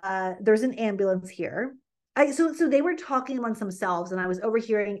 There's an ambulance here. So they were talking amongst themselves, and I was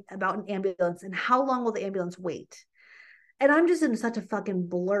overhearing about an ambulance and how long will the ambulance wait. And I'm just in such a fucking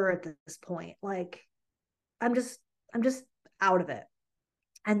blur at this point. Like, I'm just out of it.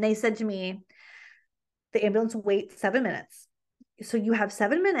 And they said to me, the ambulance will wait 7 minutes. So you have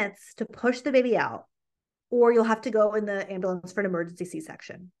 7 minutes to push the baby out, or you'll have to go in the ambulance for an emergency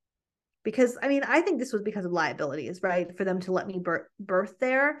C-section. because I mean, I think this was because of liabilities, right? For them to let me birth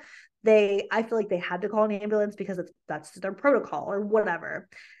there. I feel like they had to call an ambulance because that's their protocol or whatever.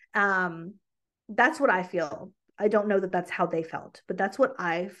 Um, that's what I feel. I don't know that that's how they felt, but that's what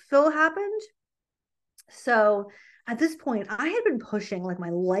I feel happened. So at this point, I had been pushing like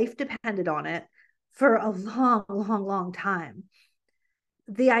my life depended on it for a long, long, long time.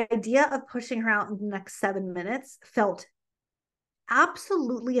 The idea of pushing her out in the next 7 minutes felt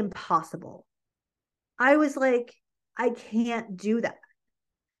absolutely impossible. I was like, I can't do that.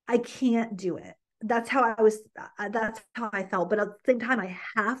 I can't do it. That's how I was. That's how I felt. But at the same time, I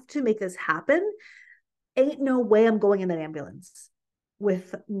have to make this happen. Ain't no way I'm going in an ambulance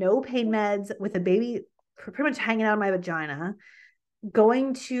with no pain meds, with a baby pretty much hanging out of my vagina,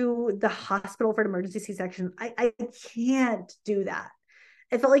 going to the hospital for an emergency C-section. I can't do that.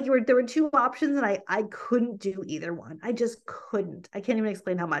 It felt like there were two options and I couldn't do either one. I just couldn't. I can't even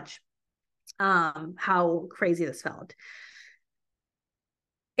explain how crazy this felt.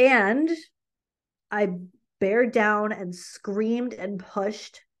 And I bared down and screamed and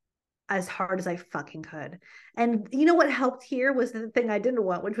pushed as hard as I fucking could. And you know what helped here was the thing I didn't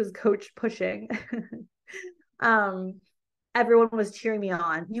want, which was coach pushing. um Everyone was cheering me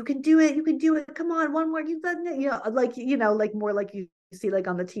on. You can do it. You can do it. Come on, one more. You've done it. Like more like you see like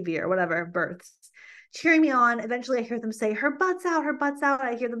on the TV or whatever, births. Cheering me on. Eventually I hear them say, her butt's out, her butt's out.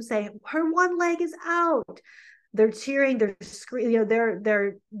 I hear them say, her one leg is out. They're cheering, they're screaming,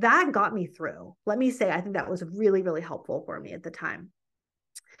 they're that got me through. Let me say, I think that was really, really helpful for me at the time.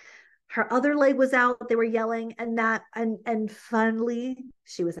 Her other leg was out, they were yelling, and finally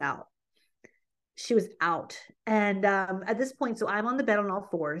she was out. She was out. And at this point, so I'm on the bed on all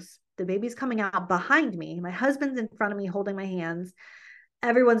fours. The baby's coming out behind me. My husband's in front of me holding my hands.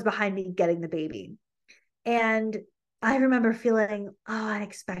 Everyone's behind me getting the baby. And I remember feeling, oh, I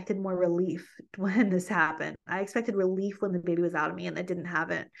expected more relief when this happened. I expected relief when the baby was out of me, and I didn't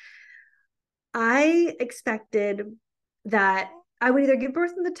have it. I expected that I would either give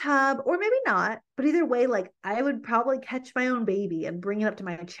birth in the tub or maybe not, but either way, like I would probably catch my own baby and bring it up to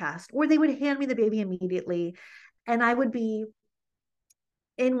my chest, or they would hand me the baby immediately, and I would be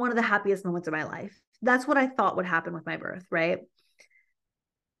in one of the happiest moments of my life. That's what I thought would happen with my birth, right?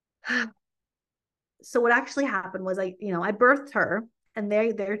 So what actually happened was I birthed her, and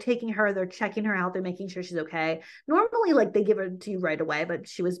they're taking her, they're checking her out, they're making sure she's okay. Normally, like they give her to you right away, but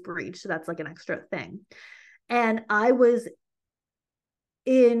she was breached, so that's like an extra thing. And I was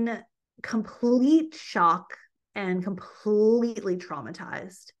in complete shock and completely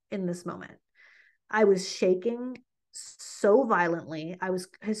traumatized in this moment. I was shaking so violently. I was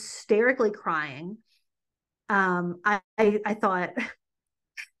hysterically crying. I thought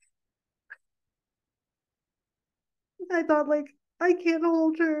I thought like I can't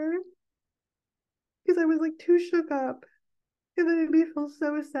hold her because I was like too shook up. And it made me feel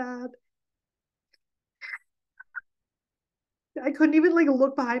so sad. I couldn't even like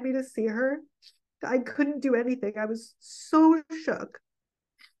look behind me to see her. I couldn't do anything. I was so shook.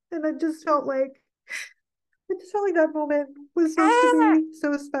 And I just felt like that moment was supposed to be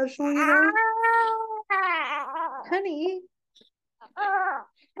so special, you know? Honey.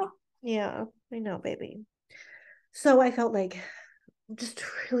 Yeah, I know, baby. So I felt like just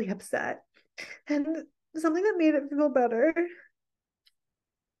really upset. And something that made it feel better,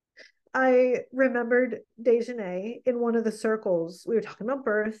 I remembered Dejanay in one of the circles. We were talking about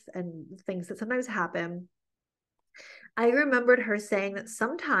birth and things that sometimes happen. I remembered her saying that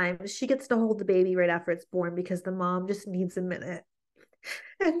sometimes she gets to hold the baby right after it's born because the mom just needs a minute.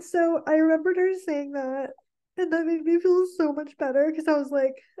 And so I remembered her saying that. And that made me feel so much better because I was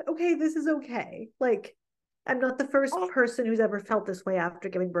like, okay, this is okay. Like, I'm not the first person who's ever felt this way after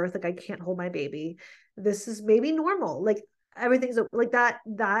giving birth. Like, I can't hold my baby. This is maybe normal. Like, everything's like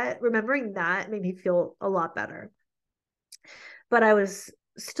remembering that made me feel a lot better. But I was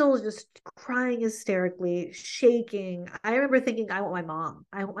still just crying hysterically, shaking. I remember thinking, I want my mom.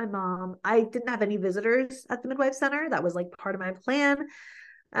 I want my mom. I didn't have any visitors at the midwife center. That was like part of my plan.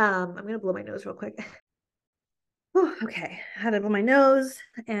 I'm gonna blow my nose real quick. Whew, okay, I had to blow my nose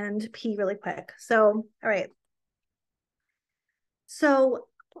and pee really quick. So, all right. So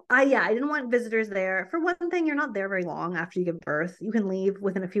I didn't want visitors there. For one thing, you're not there very long after you give birth. You can leave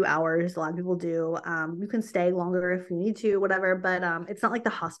within a few hours. A lot of people do. You can stay longer if you need to, whatever. But it's not like the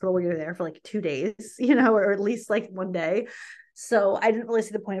hospital where you're there for like 2 days, or at least like one day. So I didn't really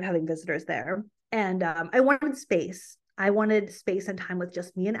see the point of having visitors there. And I wanted space. I wanted space and time with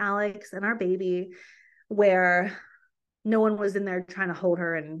just me and Alex and our baby, where no one was in there trying to hold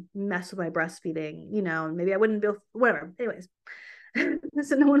her and mess with my breastfeeding, and maybe I wouldn't be whatever. Anyways,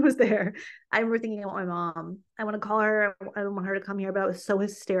 So no one was there. I remember thinking about my mom. I want to call her. I don't want her to come here, but I was so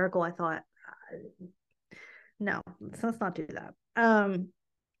hysterical. I thought, no, let's not do that.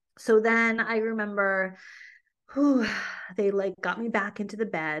 So then I remember whew, they like got me back into the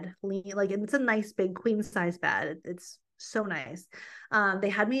bed, like, and it's a nice big queen size bed. It's so nice. They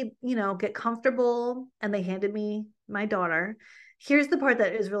had me, get comfortable, and they handed me my daughter. Here's the part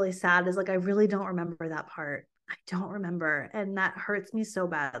that is really sad, is like I really don't remember that part. I don't remember, and that hurts me so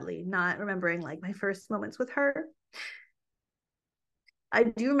badly, not remembering like my first moments with her. I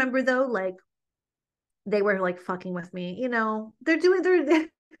do remember though, like they were like fucking with me. They're doing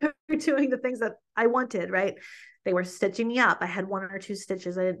the things that I wanted, right? They were stitching me up. I had one or two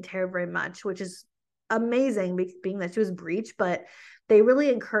stitches. I didn't tear very much, which is amazing, being that she was breech. But they really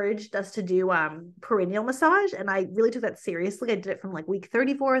encouraged us to do perineal massage, and I really took that seriously. I did it from like week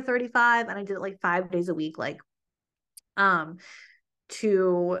 34 or 35, and I did it like 5 days a week, like um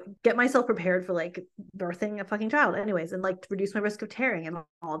to get myself prepared for like birthing a fucking child anyways, and like to reduce my risk of tearing and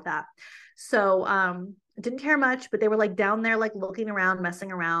all of that. So didn't care much, but they were like down there like looking around,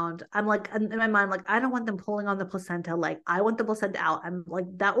 messing around. I'm like, in my mind, like, I don't want them pulling on the placenta. Like, I want the placenta out. I'm like,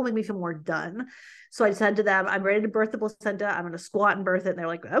 that will make me feel more done. So I said to them, I'm ready to birth the placenta. I'm going to squat and birth it. And they're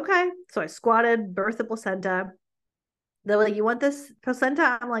like, okay. So I squatted, birthed the placenta. They're like, you want this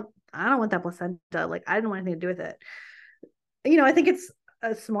placenta? I'm like, I don't want that placenta. Like, I didn't want anything to do with it. I think it's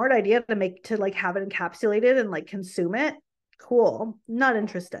a smart idea to like have it encapsulated and like consume it. Cool. Not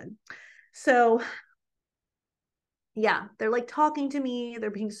interested. So yeah, they're like talking to me. They're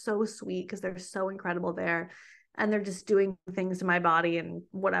being so sweet because they're so incredible there. And they're just doing things to my body and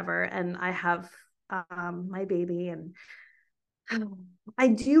whatever. And I have my baby. And I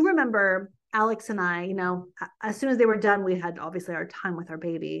do remember Alex and I, as soon as they were done, we had obviously our time with our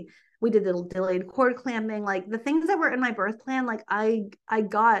baby. We did the delayed cord clamping, like the things that were in my birth plan. Like I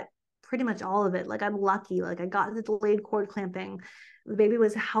got pretty much all of it. Like I'm lucky. Like I got the delayed cord clamping. The baby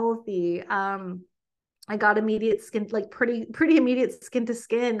was healthy. I got immediate skin, like pretty immediate skin to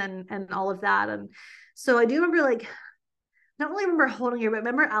skin, and all of that. And so I do remember, like, not only remember holding her, but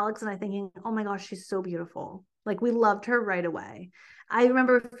remember Alex and I thinking, oh my gosh, she's so beautiful. Like we loved her right away. I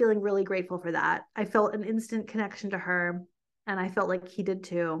remember feeling really grateful for that. I felt an instant connection to her, and I felt like he did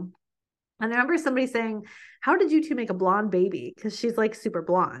too. And I remember somebody saying, how did you two make a blonde baby? Because she's like super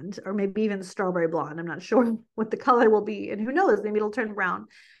blonde, or maybe even strawberry blonde. I'm not sure what the color will be. And who knows, maybe it'll turn brown.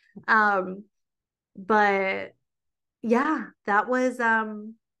 But yeah, that was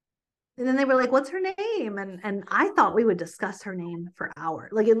and then they were like, what's her name? And I thought we would discuss her name for hours,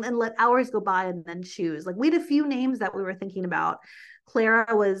 like, and let hours go by and then choose. Like we had a few names that we were thinking about.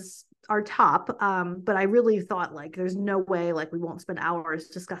 Clara was our top, but I really thought like there's no way like we won't spend hours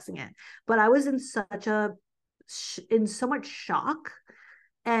discussing it. But I was in so much shock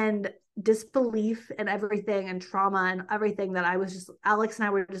and disbelief and everything, and trauma and everything, that I was just, Alex and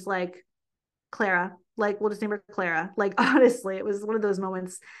I were just like, Clara, like we'll just name her Clara. Like honestly, it was one of those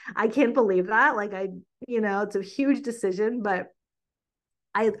moments. I can't believe that. Like it's a huge decision, but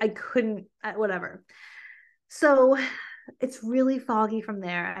I couldn't, whatever. So it's really foggy from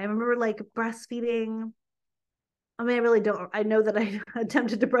there. I remember like breastfeeding. I mean, I really don't. I know that I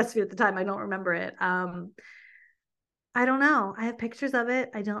attempted to breastfeed at the time. I don't remember it. I don't know. I have pictures of it.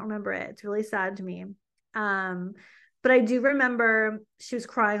 I don't remember it. It's really sad to me. Um, but I do remember she was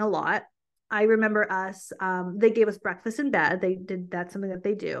crying a lot. I remember us, they gave us breakfast in bed. They did, that's something that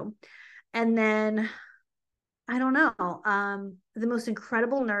they do. And then I don't know, the most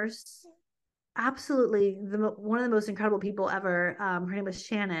incredible nurse, absolutely one of the most incredible people ever. Her name was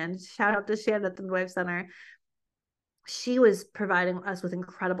Shannon. Shout out to Shannon at the Midwife Center. She was providing us with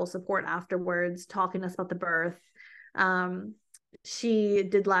incredible support afterwards, talking to us about the birth. Um, she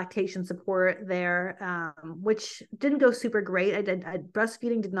did lactation support there, which didn't go super great.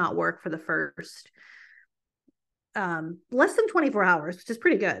 Breastfeeding did not work for the first less than 24 hours, which is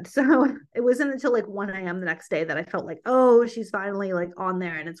pretty good. So it wasn't until like 1 a.m. the next day that I felt like, oh, she's finally like on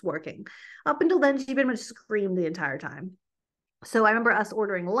there and it's working. Up until then, she pretty much screamed the entire time. So I remember us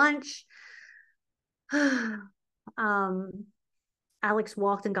ordering lunch. Alex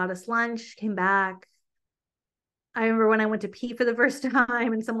walked and got us lunch, came back. I remember when I went to pee for the first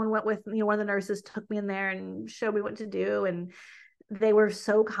time, and someone went with me, one of the nurses took me in there and showed me what to do. And they were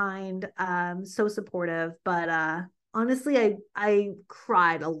so kind, so supportive. But honestly, I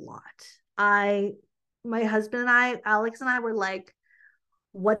cried a lot. My husband and I, Alex and I, were like,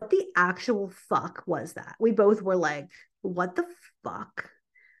 what the actual fuck was that? We both were like, what the fuck?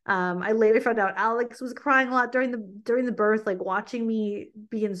 I later found out Alex was crying a lot during the birth, like watching me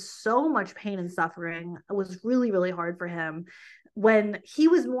be in so much pain and suffering. It was really, really hard for him. when he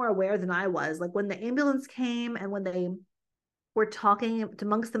was more aware than I was. Like when the ambulance came and when they were talking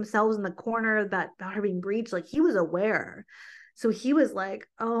amongst themselves in the corner about her being breached, like he was aware. So he was like,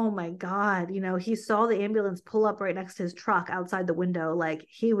 oh my God, he saw the ambulance pull up right next to his truck outside the window. Like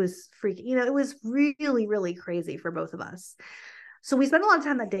he was freaking, it was really, really crazy for both of us. So we spent a lot of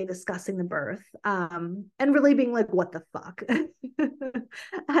time that day discussing the birth, and really being like, what the fuck?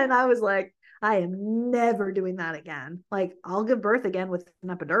 And I was like, I am never doing that again. Like, I'll give birth again with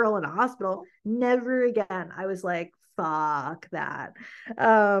an epidural in a hospital. Never again. I was like, fuck that.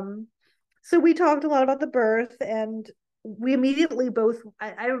 Um, so we talked a lot about the birth, and we immediately both,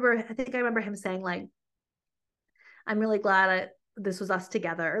 I think I remember him saying, like, I'm really glad this was us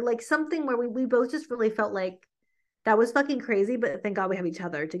together. Like something where we both just really felt like that was fucking crazy, but thank God we have each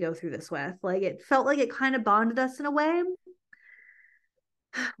other to go through this with. Like it felt like it kind of bonded us in a way.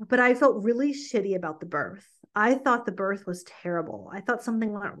 But I felt really shitty about the birth. I thought the birth was terrible. I thought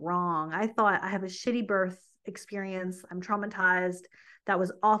something went wrong. I thought I have a shitty birth experience. I'm traumatized. That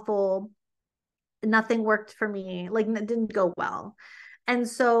was awful. Nothing worked for me. Like it didn't go well. And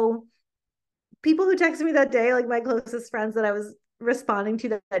so people who texted me that day, like my closest friends that I was responding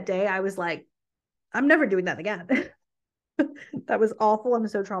to that day, I was like, I'm never doing that again. That was awful. I'm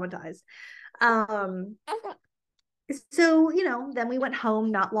so traumatized. So, then we went home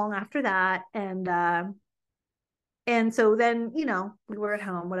not long after that. And so then, we were at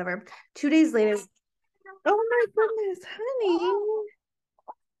home, whatever. 2 days later, oh my goodness, honey.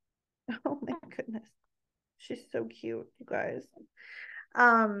 Oh my goodness. She's so cute, you guys.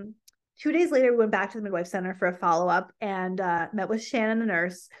 2 days later, we went back to the midwife center for a follow-up and met with Shannon, the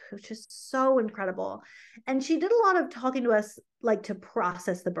nurse, which is so incredible. And she did a lot of talking to us, like to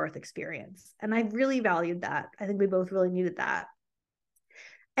process the birth experience. And I really valued that. I think we both really needed that.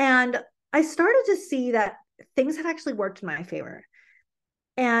 And I started to see that things had actually worked in my favor.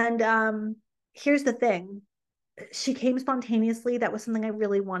 And here's the thing. She came spontaneously. That was something I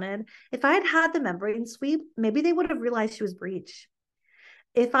really wanted. If I had had the membrane sweep, maybe they would have realized she was breech.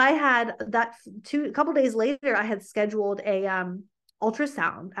 If I had that a couple days later, I had scheduled a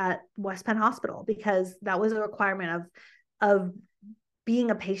ultrasound at West Penn Hospital because that was a requirement of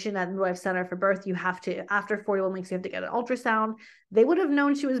being a patient at the midwife center for birth. You have to, after 41 weeks, you have to get an ultrasound. They would have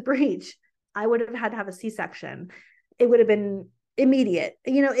known she was breech. I would have had to have a C-section. It would have been immediate.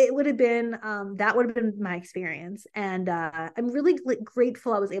 It would have been, that would have been my experience. And I'm really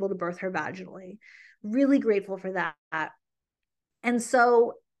grateful I was able to birth her vaginally. Really grateful for that. And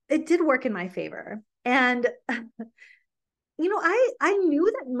so it did work in my favor. And I knew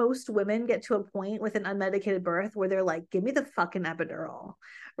that most women get to a point with an unmedicated birth where they're like, give me the fucking epidural,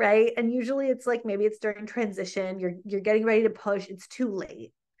 right? And usually it's like, maybe it's during transition, you're getting ready to push, it's too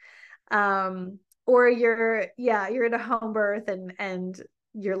late. Or you're in a home birth and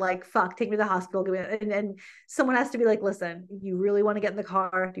you're like, fuck, take me to the hospital. And someone has to be like, listen, you really want to get in the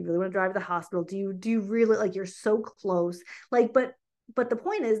car? Do you really want to drive to the hospital? Do you really, like, you're so close? Like, but the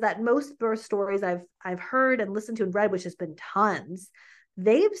point is that most birth stories I've heard and listened to and read, which has been tons,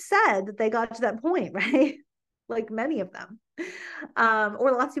 they've said that they got to that point, right? Like many of them.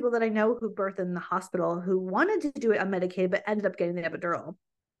 Or lots of people that I know who birthed in the hospital who wanted to do it unmedicated, but ended up getting the epidural.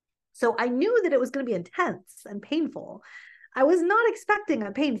 So I knew that it was going to be intense and painful. I was not expecting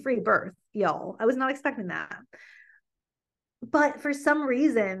a pain-free birth, y'all. I was not expecting that. But for some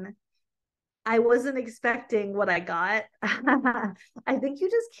reason, I wasn't expecting what I got. I think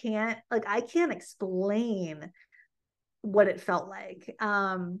you just can't, like, I can't explain what it felt like.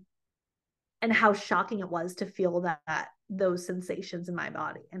 And how shocking it was to feel those sensations in my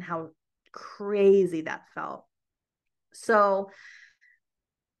body and how crazy that felt. So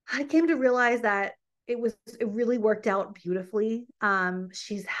I came to realize that it really worked out beautifully.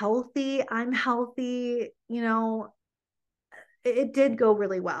 She's healthy. I'm healthy. It did go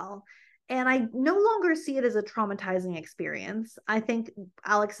really well. And I no longer see it as a traumatizing experience. I think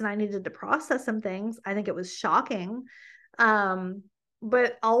Alex and I needed to process some things. I think it was shocking.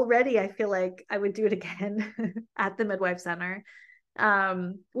 But already I feel like I would do it again at the midwife center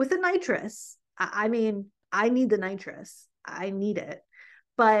with a nitrous. I mean, I need the nitrous. I need it.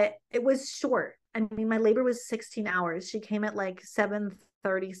 But it was short. I mean, my labor was 16 hours. She came at like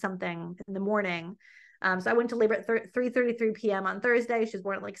 7:30 something in the morning. So I went to labor at 3:33 p.m. on Thursday. She was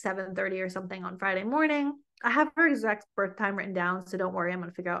born at like 7:30 or something on Friday morning. I have her exact birth time written down, so don't worry. I'm going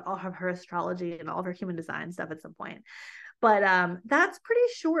to figure out all of her astrology and all of her human design stuff at some point. But that's pretty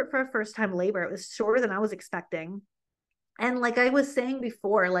short for a first time labor. It was shorter than I was expecting. And like I was saying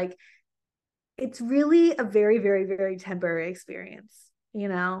before, like it's really a very, very, very temporary experience.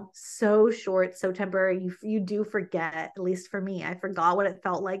 so short, so temporary. You do forget, at least for me, I forgot what it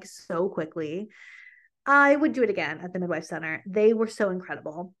felt like so quickly. I would do it again at the Midwife Center. They were so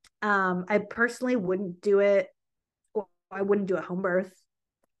incredible. I personally wouldn't do it, or I wouldn't do a home birth,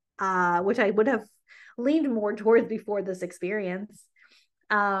 which I would have leaned more towards before this experience.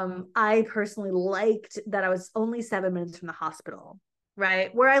 I personally liked that I was only 7 minutes from the hospital,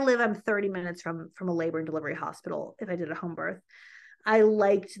 right? Where I live, I'm 30 minutes from a labor and delivery hospital if I did a home birth. I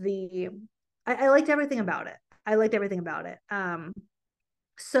liked I liked everything about it. I liked everything about it.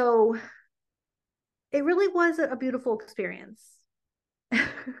 So it really was a beautiful experience.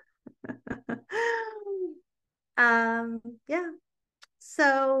 Yeah.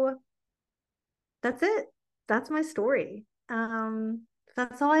 So that's it. That's my story.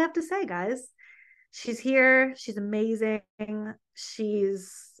 That's all I have to say, guys. She's here. She's amazing.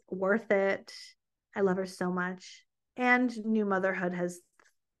 She's worth it. I love her so much. And new motherhood has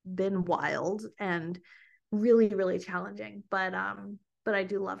been wild and really, really challenging. But I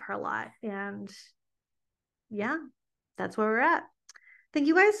do love her a lot. And yeah, that's where we're at. Thank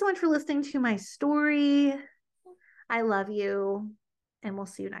you guys so much for listening to my story. I love you, and we'll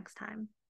see you next time.